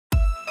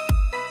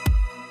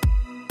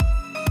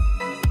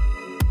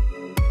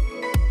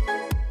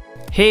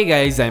Hey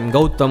guys, I'm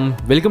Gautam.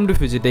 Welcome to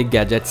HYDAWAY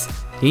Gadgets.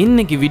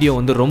 இன்னைக்கு video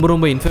வந்து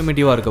ரொம்ப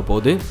இன்ஃபர்மேட்டிவா இருக்க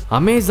போகுது.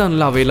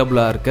 Amazonல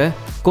அவேலபிளா இருக்க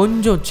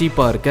கொஞ்சம்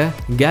சீப்பா இருக்க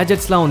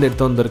கேஜெட்ஸ்லாம் வந்து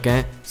எடுத்து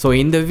வந்திருக்கேன். ஸோ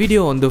இந்த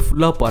வீடியோ வந்து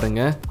ஃபுல்லாக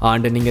பாருங்க.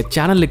 அண்ட் நீங்கள்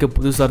சேனலுக்கு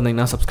புதுசாக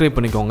இருந்தீங்கன்னா சப்ஸ்கிரைப்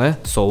பண்ணிக்கோங்க.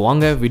 ஸோ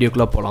வாங்க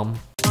வீடியோக்குள்ளே போகலாம்.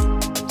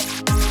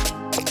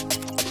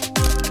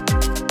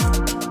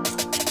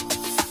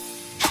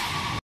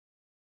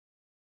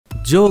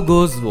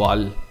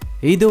 Jogoswall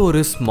இது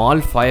ஒரு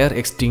ஸ்மால் ஃபயர்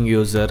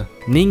எக்ஸ்டிங்யூசர்.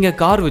 நீங்கள்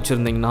கார்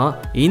வச்சுருந்தீங்கன்னா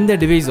இந்த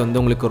டிவைஸ் வந்து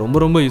உங்களுக்கு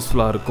ரொம்ப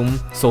யூஸ்ஃபுல்லாக இருக்கும்.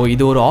 ஸோ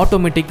இது ஒரு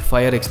ஆட்டோமேட்டிக்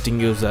ஃபயர்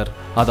எக்ஸ்டிங்யூசர்.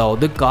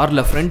 அதாவது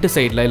காரில் ஃப்ரண்ட்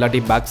சைடில்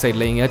இல்லாட்டி பேக்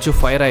சைடில் எங்கேயாச்சும்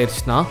ஃபயர்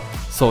ஆயிடுச்சுன்னா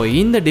ஸோ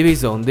இந்த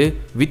டிவைஸை வந்து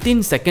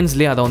வித்தின்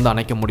செகண்ட்ஸ்லேயே அதை வந்து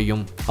அணைக்க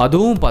முடியும்.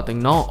 அதுவும்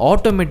பார்த்தீங்கன்னா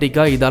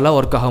ஆட்டோமேட்டிக்காக இதால்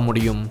ஒர்க் ஆக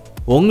முடியும்.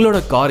 உங்களோட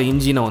கார்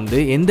இன்ஜினை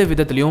வந்து எந்த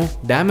விதத்துலையும்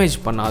டேமேஜ்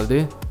பண்ணாது.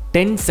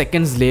 10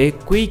 செகண்ட்ஸ்லேயே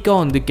குயிக்காக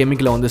வந்து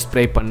கெமிக்கலை வந்து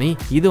ஸ்ப்ரே பண்ணி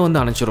இது வந்து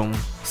அணைச்சிரும்.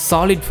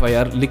 சாலிட்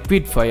ஃபயர்,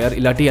 லிக்விட் ஃபயர்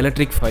இல்லாட்டி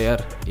எலக்ட்ரிக்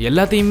ஃபயர்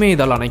எல்லாத்தையுமே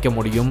இதால் அணைக்க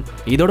முடியும்.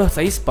 இதோட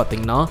சைஸ்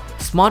பார்த்தீங்கன்னா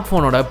ஸ்மார்ட்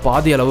ஃபோனோட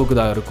பாதி அளவுக்கு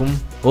தான் இருக்கும்.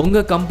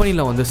 உங்கள்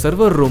கம்பெனியில் வந்து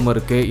சர்வர் ரூம்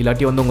இருக்குது,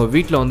 இல்லாட்டி வந்து உங்கள்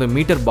வீட்டில் வந்து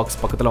மீட்டர்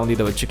பாக்ஸ் பக்கத்தில் வந்து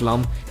இதை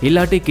வச்சுக்கலாம்.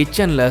 இல்லாட்டி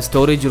கிச்சனில்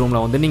ஸ்டோரேஜ்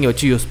ரூமில் வந்து நீங்கள்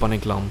வச்சு யூஸ்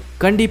பண்ணிக்கலாம்.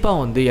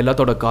 கண்டிப்பாக வந்து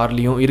எல்லாத்தோட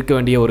கார்லேயும் இருக்க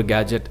வேண்டிய ஒரு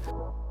கேஜெட்.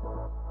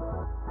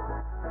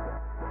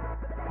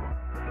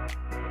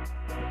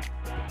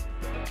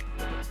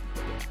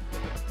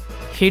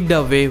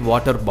 HYDAWAY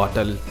water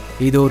bottle.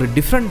 இது ஒரு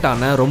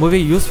டிஃப்ரெண்ட்டான ரொம்பவே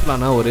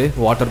யூஸ்ஃபுல்லான ஒரு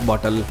வாட்டர்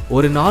பாட்டில்.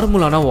 ஒரு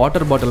நார்மலான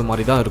வாட்டர் பாட்டில்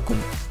மாதிரி தான் இருக்கும்.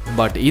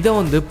 பட் இதை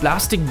வந்து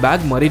பிளாஸ்டிக்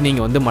பேக் மாதிரி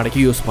நீங்கள் வந்து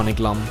மடக்கி யூஸ்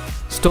பண்ணிக்கலாம்.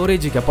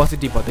 ஸ்டோரேஜ்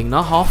கெப்பாசிட்டி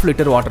பார்த்தீங்கன்னா 1/2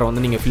 லிட்டர் வாட்டரை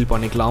வந்து நீங்கள் ஃபில்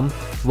பண்ணிக்கலாம்.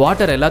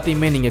 வாட்டர்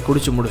எல்லாத்தையுமே நீங்கள்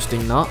குடிச்சு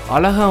முடிச்சிட்டிங்கன்னா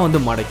அழகாக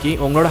வந்து மடக்கி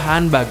உங்களோட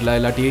ஹேண்ட் பேக்கில்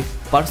இல்லாட்டி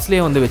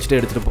பர்ஸ்லேயே வந்து வச்சுட்டு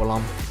எடுத்துகிட்டு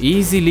போகலாம்.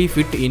 Easily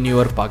fit in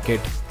your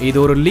packet. இது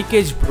ஒரு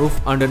லீக்கேஜ்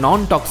ப்ரூஃப் அண்ட்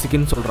நான்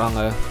டாக்ஸிக்னு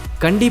சொல்கிறாங்க.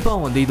 கண்டிப்பாக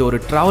வந்து இது ஒரு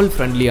ட்ராவல்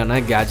ஃப்ரெண்ட்லியான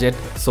கேஜெட்.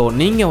 ஸோ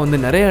நீங்கள் வந்து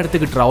நிறைய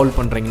இடத்துக்கு ட்ராவல்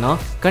பண்ணுறீங்கன்னா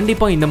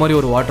கண்டிப்பாக இந்த மாதிரி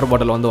ஒரு வாட்டர்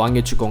பாட்டில் வந்து வாங்கி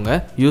வச்சுக்கோங்க,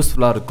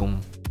 யூஸ்ஃபுல்லாக இருக்கும்.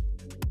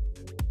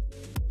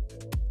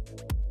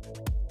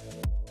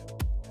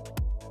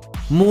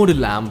 மூடு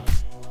லேம்ப்.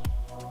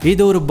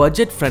 இது ஒரு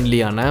பட்ஜெட்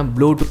ஃப்ரெண்ட்லியான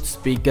ப்ளூடூத்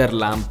ஸ்பீக்கர்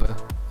லேம்ப்.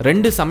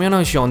 2 செமையான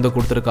விஷயம் வந்து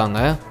கொடுத்துருக்காங்க.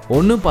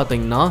 ஒன்று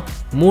பார்த்தீங்கன்னா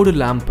மூடு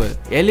லேம்ப்பு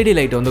எல்இடி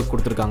லைட் வந்து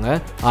கொடுத்துருக்காங்க.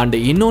 அண்ட்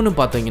இன்னொன்று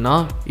பார்த்தீங்கன்னா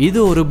இது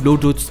ஒரு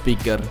ப்ளூடூத்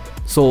ஸ்பீக்கர்.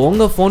 ஸோ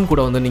உங்கள் ஃபோன்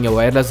கூட வந்து நீங்கள்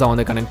ஒயர்லெஸ்ஸாக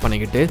வந்து கனெக்ட்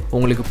பண்ணிக்கிட்டு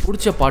உங்களுக்கு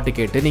பிடிச்ச பாட்டு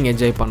கேட்டு நீங்கள்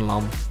என்ஜாய்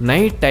பண்ணலாம்.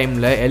 நைட்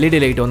டைமில் எல்இடி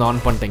லைட் வந்து ஆன்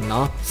பண்ணிட்டீங்கன்னா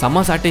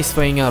செம்ம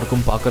சாட்டிஸ்ஃபைங்காக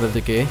இருக்கும்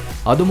பார்க்குறதுக்கு.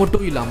 அது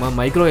மட்டும் இல்லாமல்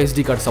மைக்ரோ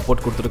SD கார்டு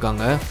சப்போர்ட்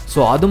கொடுத்துருக்காங்க. ஸோ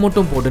அது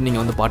மட்டும் போட்டு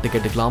நீங்கள் வந்து பாட்டு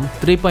கேட்டுக்கலாம்.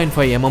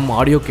 3.5 mm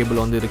ஆடியோ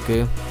கேபிள் வந்து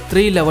இருக்குது.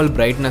 3 லெவல்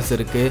பிரைட்னஸ்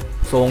இருக்குது.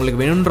 ஸோ உங்களுக்கு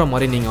வேணுன்ற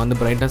மாதிரி நீங்கள் வந்து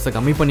பிரைட்னஸை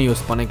கம்மி பண்ணி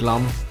யூஸ்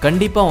பண்ணிக்கலாம்.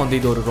 கண்டிப்பாக வந்து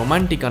இது ஒரு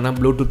ரொமான்டிக்கான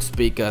ப்ளூடூத்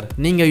ஸ்பீக்கர்.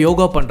 நீங்கள்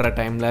யோகா பண்ணுற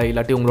டைமில்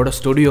இல்லாட்டி உங்களோட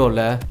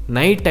ஸ்டுடியோவில்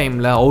நைட்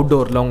டைமில்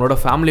அவுட்டோரில் உங்களோட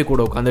ஃபேமிலி கூட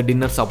உட்காந்து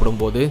டின்னர்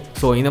சாப்பிடும்போது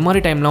ஸோ இந்த மாதிரி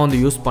டைம்லாம்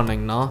வந்து யூஸ்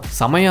பண்ணிங்கன்னா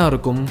செமையாக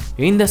இருக்கும்.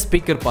 இந்த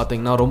ஸ்பீக்கர்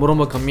பார்த்தீங்கன்னா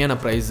ரொம்ப கம்மியான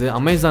ப்ரைஸு.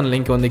 அமேசான்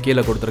லிங்க் வந்து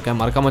கீழே கொடுத்துருக்கேன்,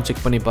 மறக்காமல்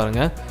செக் பண்ணி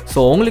பாருங்கள். ஸோ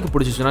உங்களுக்கு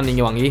பிடிச்சிச்சுன்னா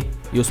நீங்கள் வாங்கி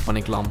யூஸ்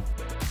பண்ணிக்கலாம்.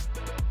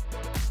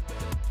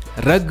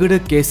 Rugged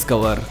case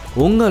cover.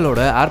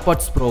 உங்களோட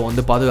AirPods Pro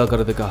வந்து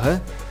பாதுகாக்கிறதுக்காக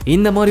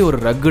இந்த மாதிரி ஒரு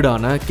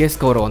ரக்குடான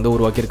கேஸ் கவரை வந்து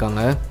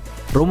உருவாக்கியிருக்காங்க.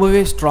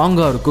 ரொம்பவே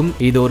ஸ்ட்ராங்காக இருக்கும்.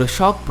 இது ஒரு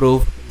shock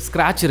proof,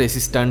 scratch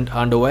resistant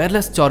and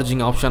wireless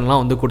charging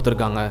ஆப்ஷன்லாம் வந்து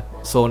கொடுத்துருக்காங்க.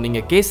 ஸோ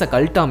நீங்கள் கேஸை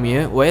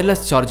கழட்டாமையே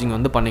ஒயர்லெஸ் சார்ஜிங்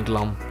வந்து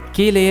பண்ணிக்கலாம்.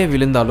 கீழேயே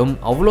விழுந்தாலும்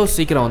அவ்வளோ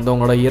சீக்கிரம் வந்து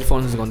உங்களோட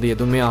இயர்ஃபோன்ஸுக்கு வந்து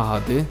எதுவுமே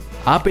ஆகாது.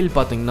 ஆப்பிள்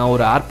பார்த்தீங்கன்னா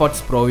ஒரு AirPods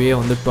Proவே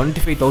வந்து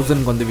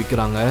 25,000 வந்து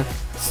விற்கிறாங்க.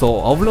 ஸோ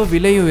அவ்வளோ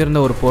விலை உயர்ந்த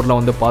ஒரு பொருளை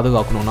வந்து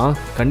பாதுகாக்கணும்னா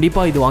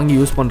கண்டிப்பாக இது வாங்கி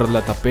யூஸ்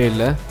பண்ணுறதுல தப்பே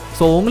இல்லை.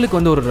 ஸோ உங்களுக்கு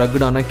வந்து ஒரு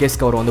ரக்குடான கேஸ்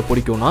கவர் வந்து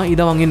பிடிக்கும்னா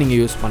இதை வாங்கி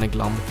நீங்கள் யூஸ்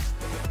பண்ணிக்கலாம்.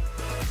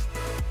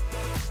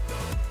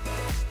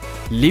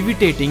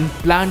 லிவிட்டேட்டிங்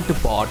பிளான்ட்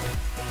பாட்.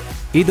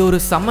 இது ஒரு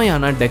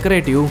செம்மையான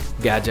decorative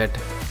gadget.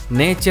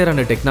 Nature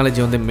and technology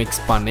வந்து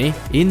மிக்ஸ் பண்ணி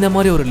இந்த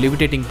மாதிரி ஒரு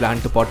லிவிட்டேட்டிங்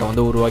பிளான்ட் பாட்டை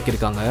வந்து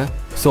உருவாக்கியிருக்காங்க.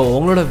 ஸோ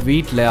உங்களோட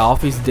வீட்டில்,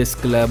 ஆஃபீஸ்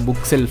டெஸ்கில்,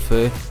 புக் செல்ஃபு,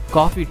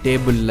 காஃபி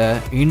டேபிளில்,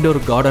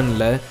 இன்டோர்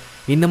கார்டனில்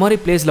இந்த மாதிரி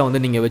பிளேஸில் வந்து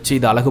நீங்கள் வச்சு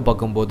இதை அழகு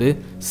பார்க்கும்போது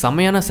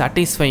செமையான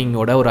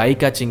சாட்டிஸ்ஃபைங்கோட ஒரு ஐ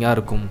கேச்சிங்காக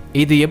இருக்கும்.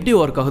 இது எப்படி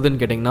ஒர்க் ஆகுதுன்னு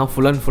கேட்டிங்கன்னா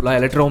ஃபுல்லாக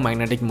எலக்ட்ரோ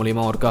மேக்னெட்டிக்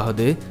மூலிமா ஒர்க்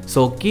ஆகுது.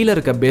 ஸோ கீழே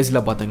இருக்க பேஸில்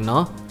பார்த்தீங்கன்னா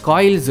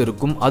காயில்ஸ்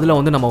இருக்கும், அதில்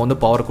வந்து நம்ம வந்து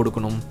பவர்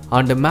கொடுக்கணும்.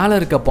 அண்ட் மேலே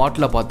இருக்க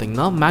பாட்டில்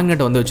பார்த்தீங்கன்னா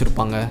மேக்னெட் வந்து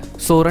வச்சுருப்பாங்க.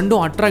 ஸோ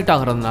ரெண்டும் அட்ராக்ட்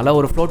ஆகிறதுனால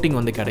ஒரு ஃப்ளோட்டிங்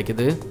வந்து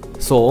கிடைக்குது.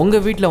 ஸோ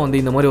உங்கள் வீட்டில் வந்து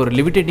இந்த மாதிரி ஒரு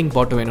லிவிட்டேட்டிங்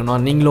பாட் வேணும்னா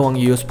நீங்களும்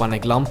வாங்கி யூஸ்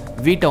பண்ணிக்கலாம்.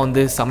 வீட்டை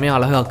வந்து செம்மையாக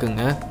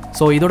அழகாக்குங்க.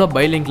 ஸோ இதோட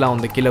பை லிங்க்லாம்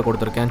வந்து கீழே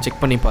கொடுத்துருக்கேன்,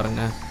 செக் பண்ணி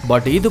பாருங்கள்.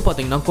 பட் இது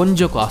பார்த்தீங்கன்னா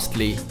கொஞ்சம்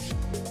காஸ்ட்லி.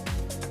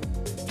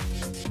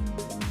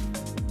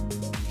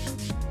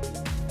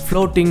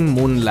 Floating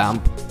Moon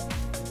lamp.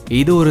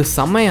 இது ஒரு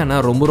செம்மையான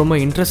ரொம்ப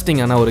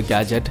இன்ட்ரெஸ்டிங்கான ஒரு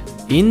கேஜெட்.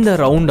 இந்த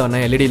ரவுண்டான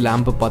எல்இடி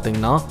லேம்ப்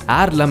பார்த்தீங்கன்னா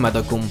ஏரில்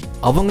மிதக்கும்.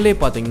 அவங்களே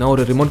பார்த்தீங்கன்னா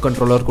ஒரு ரிமோட்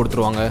கண்ட்ரோலர்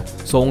கொடுத்துருவாங்க.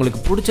 ஸோ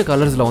உங்களுக்கு பிடிச்ச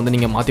கலர்ஸில் வந்து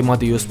நீங்கள்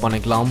மாற்றி யூஸ்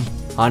பண்ணிக்கலாம்.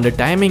 அண்ட்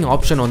டைமிங்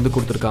ஆப்ஷன் வந்து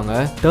கொடுத்துருக்காங்க.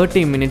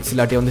 30 மினிட்ஸ்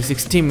இல்லாட்டி வந்து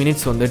 60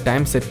 மினிட்ஸ் வந்து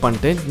டைம் செட்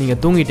பண்ணிட்டு நீங்கள்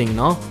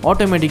தூங்கிட்டீங்கன்னா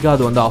ஆட்டோமேட்டிக்காக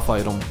அது வந்து ஆஃப்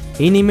ஆயிரும்.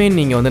 இனிமேல்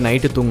நீங்கள் வந்து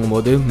நைட்டு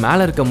தூங்கும்போது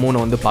மேலே இருக்க மூனை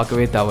வந்து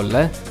பார்க்கவே தேவையில்ல.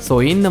 ஸோ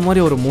இந்த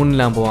மாதிரி ஒரு மூன்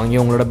லேம்ப் வாங்கி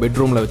உங்களோட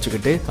பெட்ரூமில்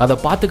வச்சுக்கிட்டு அதை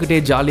பார்த்துக்கிட்டே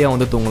ஜாலியாக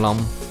வந்து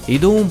தூங்கலாம்.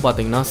 இதுவும்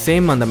பார்த்தீங்கன்னா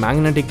சேம் அந்த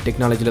மேக்னெட்டிக்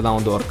டெக்னாலஜியில் தான்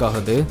வந்து ஒர்க்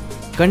ஆகுது.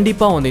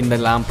 கண்டிப்பாக வந்து இந்த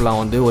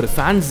லேம்ப்லாம் வந்து ஒரு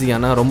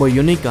ஃபேன்சியான ரொம்ப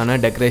யூனிக்கான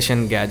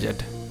டெக்கரேஷன்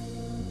கேஜெட்.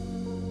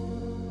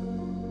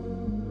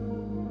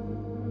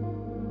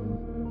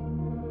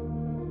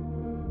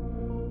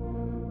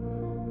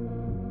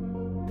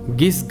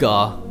 GIZGA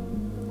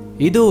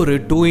இது ஒரு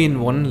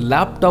 2-in-1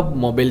 laptop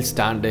mobile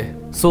stand.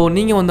 So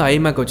நீங்கள் வந்து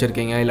iMac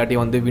வச்சுருக்கீங்க இல்லாட்டி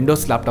வந்து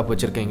விண்டோஸ் லேப்டாப்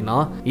வச்சுருக்கீங்கன்னா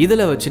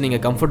இதில் வச்சு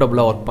நீங்கள்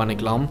கம்ஃபர்டபுளாக ஒர்க்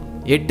பண்ணிக்கலாம்.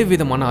 8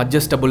 விதமான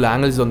அட்ஜஸ்டபுள்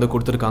ஆங்கிள்ஸ் வந்து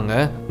கொடுத்துருக்காங்க.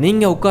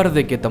 நீங்கள்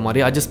உட்காரதுக்கு ஏற்ற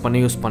மாதிரி அட்ஜஸ்ட்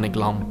பண்ணி யூஸ்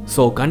பண்ணிக்கலாம்.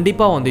 ஸோ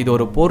கண்டிப்பாக வந்து இது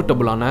ஒரு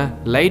போர்ட்டபுளான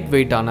லைட்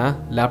வெயிட்டான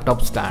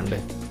லேப்டாப் ஸ்டாண்டு.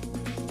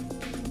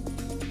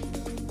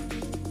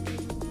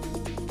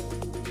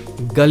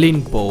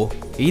 கலின்போ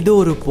இது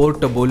ஒரு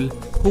போர்ட்டபுள்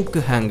ஹூக்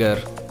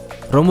ஹேங்கர்.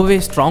 ரொம்பவே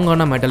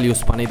ஸ்ட்ராங்கான மெட்டல்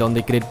யூஸ் பண்ணி இதை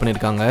வந்து கிரியேட்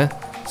பண்ணியிருக்காங்க.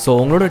 ஸோ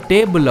உங்களோட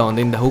டேபிளில்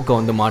வந்து இந்த ஹூக்கை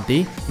வந்து மாட்டி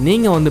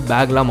நீங்கள் வந்து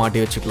பேக்லாம் மாட்டி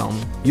வச்சுக்கலாம்.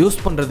 யூஸ்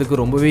பண்ணுறதுக்கு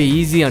ரொம்பவே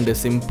ஈஸி அண்டு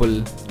சிம்பிள்.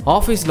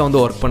 ஆஃபீஸில் வந்து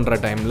ஒர்க் பண்ணுற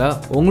டைமில்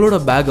உங்களோட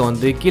பேக்கை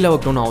வந்து கீழே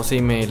வைக்கணும்னு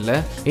அவசியமே இல்லை.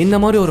 இந்த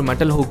மாதிரி ஒரு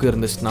மெட்டல் ஹூக்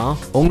இருந்துச்சுன்னா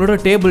உங்களோட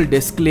டேபிள்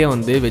டெஸ்க்லேயே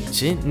வந்து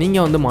வச்சு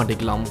நீங்கள் வந்து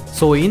மாட்டிக்கலாம்.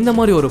 ஸோ இந்த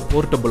மாதிரி ஒரு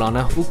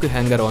போர்ட்டபுளான ஹூக்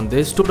ஹேங்கர் வந்து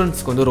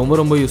ஸ்டூடெண்ட்ஸ்க்கு வந்து ரொம்ப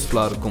ரொம்ப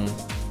யூஸ்ஃபுல்லாக இருக்கும்.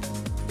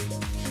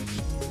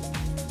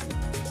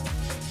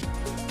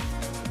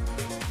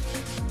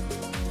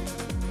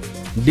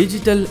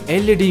 டிஜிட்டல்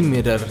LED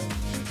மிரர்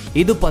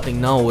இது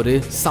பார்த்தீங்கன்னா ஒரு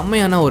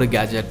செம்மையான ஒரு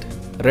கேஜெட்.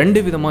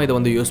 2 விதமாக இதை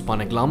வந்து யூஸ்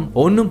பண்ணிக்கலாம்.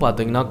 ஒன்றும்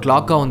பார்த்தீங்கன்னா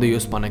கிளாக்காக வந்து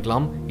யூஸ்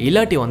பண்ணிக்கலாம்,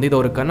 இல்லாட்டி வந்து இதை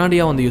ஒரு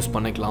கண்ணாடியாக வந்து யூஸ்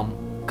பண்ணிக்கலாம்.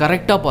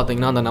 கரெக்டாக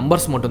பார்த்தீங்கன்னா அந்த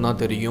நம்பர்ஸ் மட்டும்தான்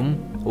தெரியும்.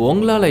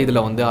 உங்களால்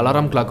இதில் வந்து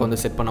அலாரம் கிளாக்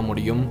வந்து செட் பண்ண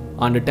முடியும்.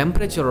 அண்ட்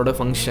டெம்பரேச்சரோட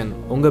ஃபங்க்ஷன்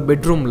உங்கள்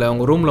பெட்ரூமில்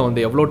உங்கள் ரூமில்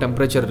வந்து எவ்வளோ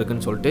டெம்பரேச்சர்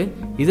இருக்குன்னு சொல்லிட்டு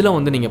இதில்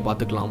வந்து நீங்கள்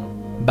பார்த்துக்கலாம்.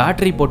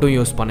 பேட்டரி போட்டும்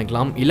யூஸ்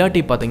பண்ணிக்கலாம்,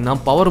 இல்லாட்டி பார்த்தீங்கன்னா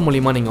பவர்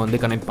மூலிமா நீங்கள் வந்து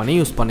கனெக்ட் பண்ணி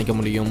யூஸ் பண்ணிக்க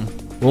முடியும்.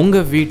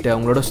 உங்கள் வீட்டை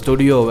உங்களோட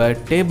ஸ்டுடியோவை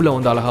டேபிளை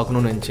வந்து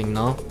அழகாக்கணும்னு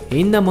நினச்சிங்கன்னா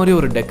இந்த மாதிரி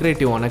ஒரு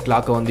டெக்கரேட்டிவான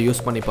கிளாக்கை வந்து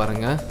யூஸ் பண்ணி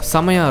பாருங்கள்,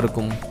 செமையாக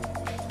இருக்கும்.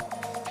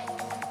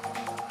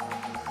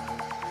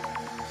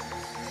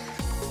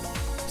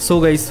 ஸோ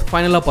கைஸ்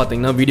ஃபைனலாக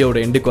பார்த்தீங்கன்னா வீடியோட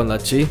எண்டுக்கு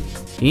வந்தாச்சு.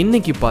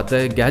 இன்றைக்கி பார்த்த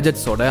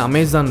கேஜெட்ஸோட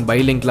அமேசான் பை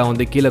லிங்க்லாம்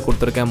வந்து கீழே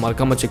கொடுத்துருக்கேன்,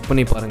 மறக்காமல் செக்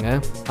பண்ணி பாருங்கள்.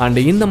 அண்ட்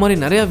இந்த மாதிரி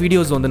நிறையா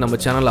வீடியோஸ் வந்து நம்ம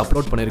சேனலில்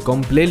அப்லோட்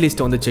பண்ணியிருக்கோம்,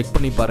 பிளேலிஸ்ட்டை வந்து செக்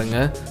பண்ணி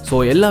பாருங்கள்.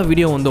 ஸோ எல்லா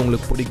வீடியோ வந்து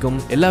உங்களுக்கு பிடிக்கும்,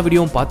 எல்லா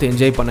வீடியோவும் பார்த்து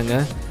என்ஜாய்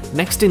பண்ணுங்கள்.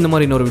 நெக்ஸ்ட் இந்த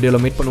மாதிரி இன்னொரு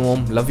வீடியோவில் மீட்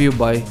பண்ணுவோம். Love you,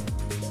 bye.